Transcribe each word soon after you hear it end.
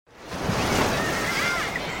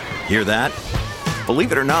Hear that?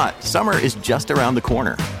 Believe it or not, summer is just around the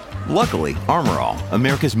corner. Luckily, Armor All,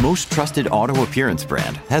 America's most trusted auto appearance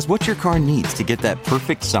brand, has what your car needs to get that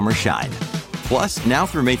perfect summer shine. Plus, now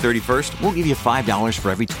through May 31st, we'll give you $5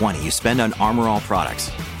 for every $20 you spend on Armor All products.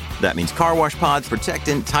 That means car wash pods,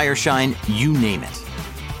 protectant, tire shine, you name it.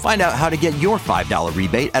 Find out how to get your $5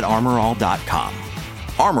 rebate at armorall.com.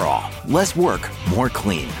 Armor All, less work, more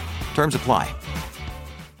clean. Terms apply.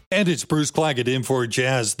 And it's Bruce Claggett in for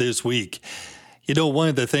Jazz this week. You know, one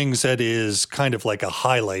of the things that is kind of like a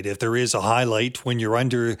highlight, if there is a highlight when you're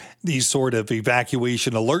under these sort of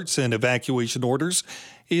evacuation alerts and evacuation orders,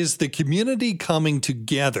 is the community coming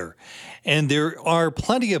together. And there are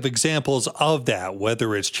plenty of examples of that,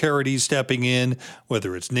 whether it's charities stepping in,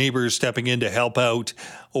 whether it's neighbors stepping in to help out,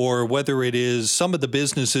 or whether it is some of the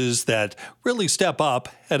businesses that really step up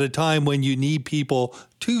at a time when you need people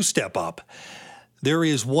to step up. There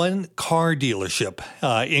is one car dealership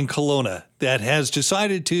in Kelowna that has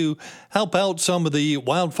decided to help out some of the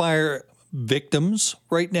wildfire victims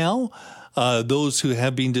right now, those who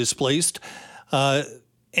have been displaced.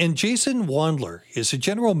 And Jason Wandler is a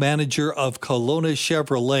general manager of Kelowna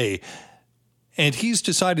Chevrolet, and he's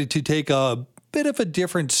decided to take a bit of a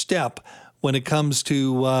different step when it comes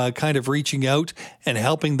to kind of reaching out and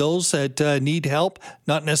helping those that need help,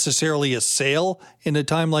 not necessarily a sale in a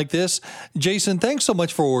time like this. Jason, thanks so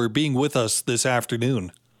much for being with us this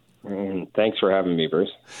afternoon. Thanks for having me, Bruce.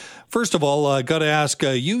 First of all, I got to ask,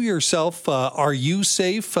 you yourself, are you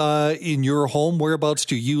safe in your home? Whereabouts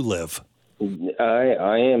do you live?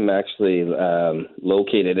 I am actually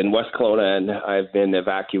located in West Kelowna, and I've been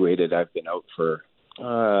evacuated. I've been out for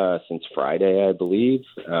since Friday, I believe.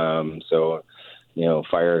 So, you know,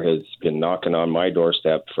 fire has been knocking on my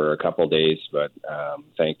doorstep for a couple of days, but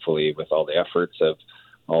thankfully, with all the efforts of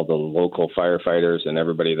all the local firefighters and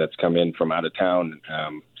everybody that's come in from out of town,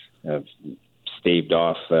 have staved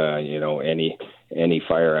off, any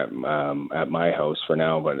fire at my house for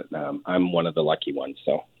now. But I'm one of the lucky ones.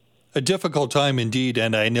 So a difficult time indeed,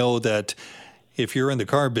 and I know that. If you're in the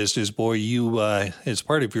car business, boy, it's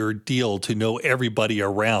part of your deal to know everybody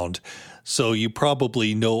around. So you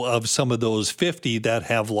probably know of some of those 50 that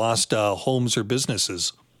have lost homes or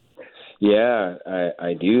businesses. Yeah,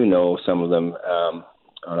 I do know some of them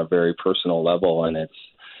on a very personal level, and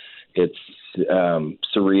it's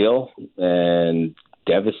surreal and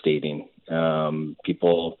devastating.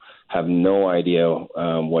 People have no idea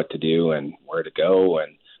what to do and where to go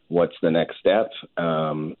and what's the next step.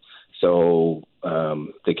 So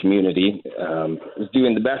the community is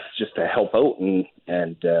doing the best just to help out and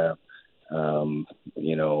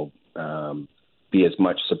be as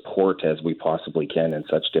much support as we possibly can in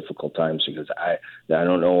such difficult times, because I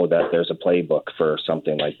don't know that there's a playbook for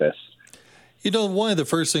something like this. You know, one of the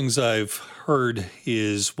first things I've heard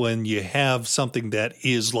is when you have something that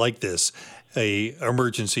is like this, a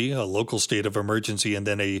emergency, a local state of emergency, and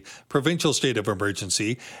then a provincial state of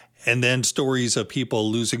emergency, and then stories of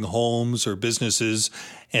people losing homes or businesses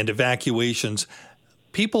and evacuations.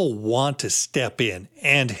 People want to step in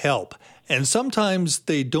and help, and sometimes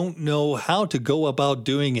they don't know how to go about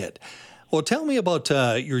doing it. Well, tell me about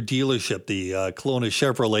your dealership, the Kelowna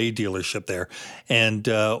Chevrolet dealership there, and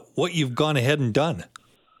what you've gone ahead and done.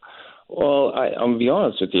 Well, I'm going to be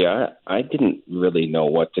honest with you. I didn't really know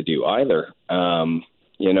what to do either. You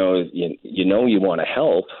want to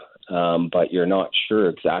help, but you're not sure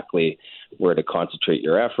exactly where to concentrate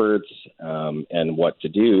your efforts and what to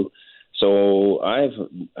do. So I've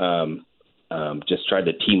just tried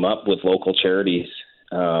to team up with local charities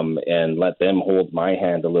and let them hold my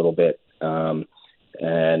hand a little bit. And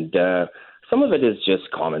some of it is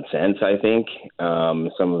just common sense, I think.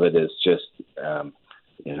 Some of it is just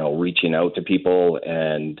reaching out to people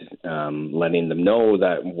and letting them know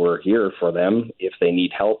that we're here for them if they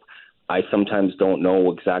need help. I sometimes don't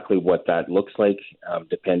know exactly what that looks like,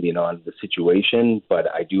 depending on the situation,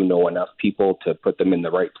 but I do know enough people to put them in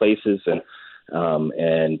the right places and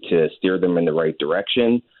to steer them in the right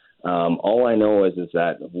direction. All I know is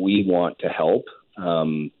that we want to help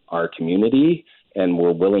our community, and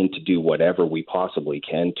we're willing to do whatever we possibly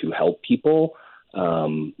can to help people.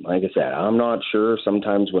 Like I said, I'm not sure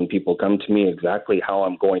sometimes when people come to me exactly how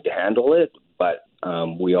I'm going to handle it, but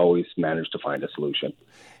we always manage to find a solution.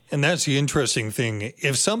 And that's the interesting thing.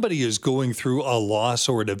 If somebody is going through a loss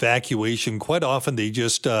or an evacuation, quite often they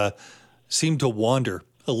just seem to wander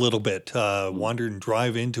a little bit, wander and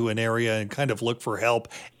drive into an area and kind of look for help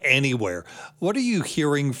anywhere. What are you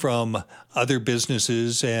hearing from other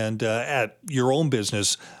businesses and at your own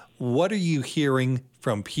business? What are you hearing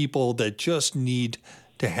from people that just need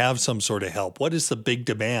to have some sort of help? What is the big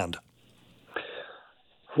demand?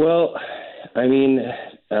 Well, I mean,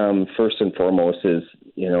 first and foremost is,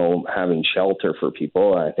 having shelter for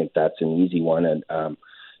people. I think that's an easy one. And,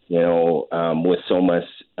 with so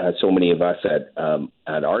many of us at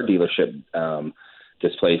our dealership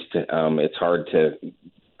displaced, it's hard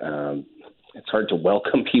to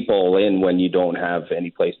welcome people in when you don't have any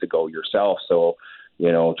place to go yourself. So,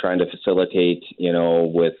 trying to facilitate,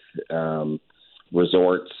 with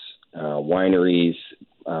resorts, wineries,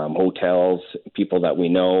 hotels, people that we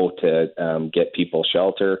know to get people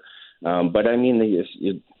shelter. But I mean,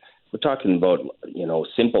 we're talking about,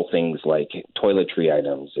 simple things like toiletry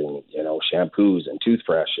items and, shampoos and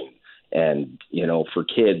toothbrush and for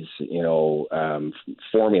kids,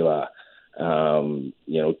 formula,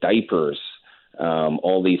 diapers,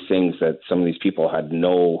 all these things that some of these people had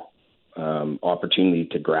no opportunity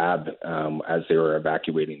to grab as they were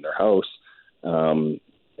evacuating their house.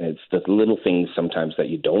 It's the little things sometimes that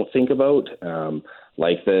you don't think about,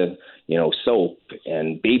 like the, soap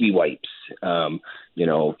and baby wipes,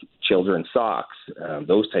 children's socks,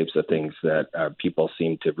 those types of things that people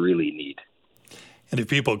seem to really need. And if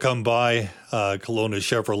people come by Kelowna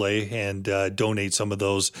Chevrolet and donate some of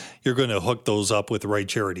those, you're going to hook those up with the right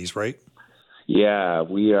charities, right? Yeah,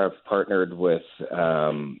 we have partnered with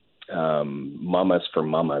Mamas for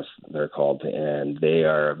Mamas, they're called, and they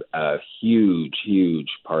are a huge, huge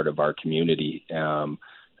part of our community and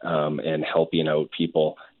helping out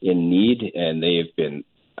people in need, and they've been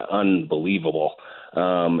unbelievable.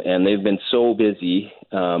 And they've been so busy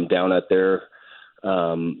down at their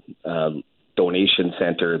donation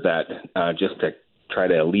center that just to try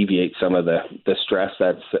to alleviate some of the stress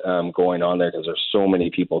that's going on there, because there's so many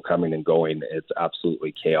people coming and going. It's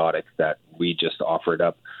absolutely chaotic that we just offered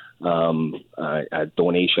up a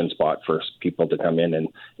donation spot for people to come in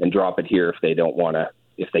and drop it here if they don't want to,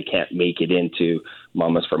 if they can't make it into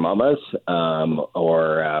Mamas for Mamas,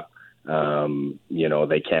 or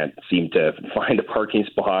they can't seem to find a parking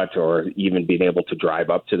spot or even being able to drive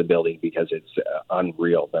up to the building because it's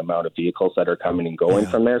unreal, the amount of vehicles that are coming and going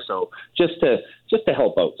from there. So just to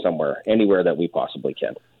help out somewhere, anywhere that we possibly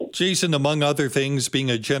can. Jason, among other things,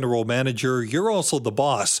 being a general manager, you're also the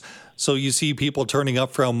boss. So you see people turning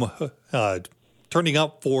up for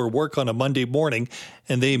work on a Monday morning,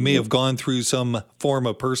 and they may have gone through some form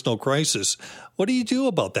of personal crisis. What do you do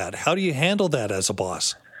about that? How do you handle that as a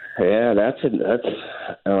boss? Yeah, that's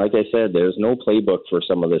like I said, there's no playbook for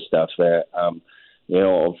some of this stuff. That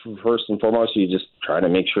first and foremost, you just try to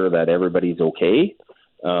make sure that everybody's okay,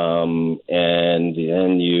 and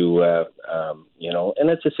then you and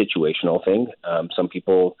it's a situational thing. Some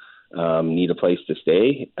people need a place to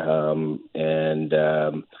stay,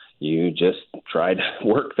 and you just try to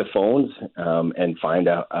work the phones and find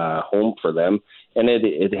a home for them. And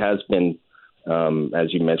it has been,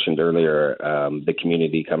 as you mentioned earlier, the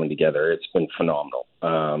community coming together. It's been phenomenal.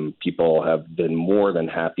 People have been more than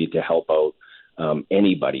happy to help out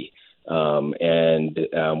anybody. And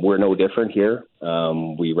we're no different here.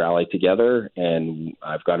 We rally together, and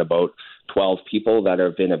I've got about 12 people that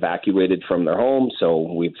have been evacuated from their homes. So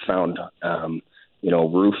we've found,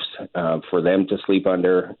 roofs for them to sleep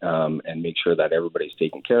under and make sure that everybody's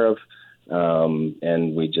taken care of.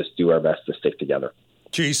 And we just do our best to stick together.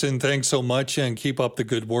 Jason, thanks so much, and keep up the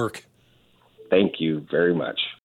good work. Thank you very much.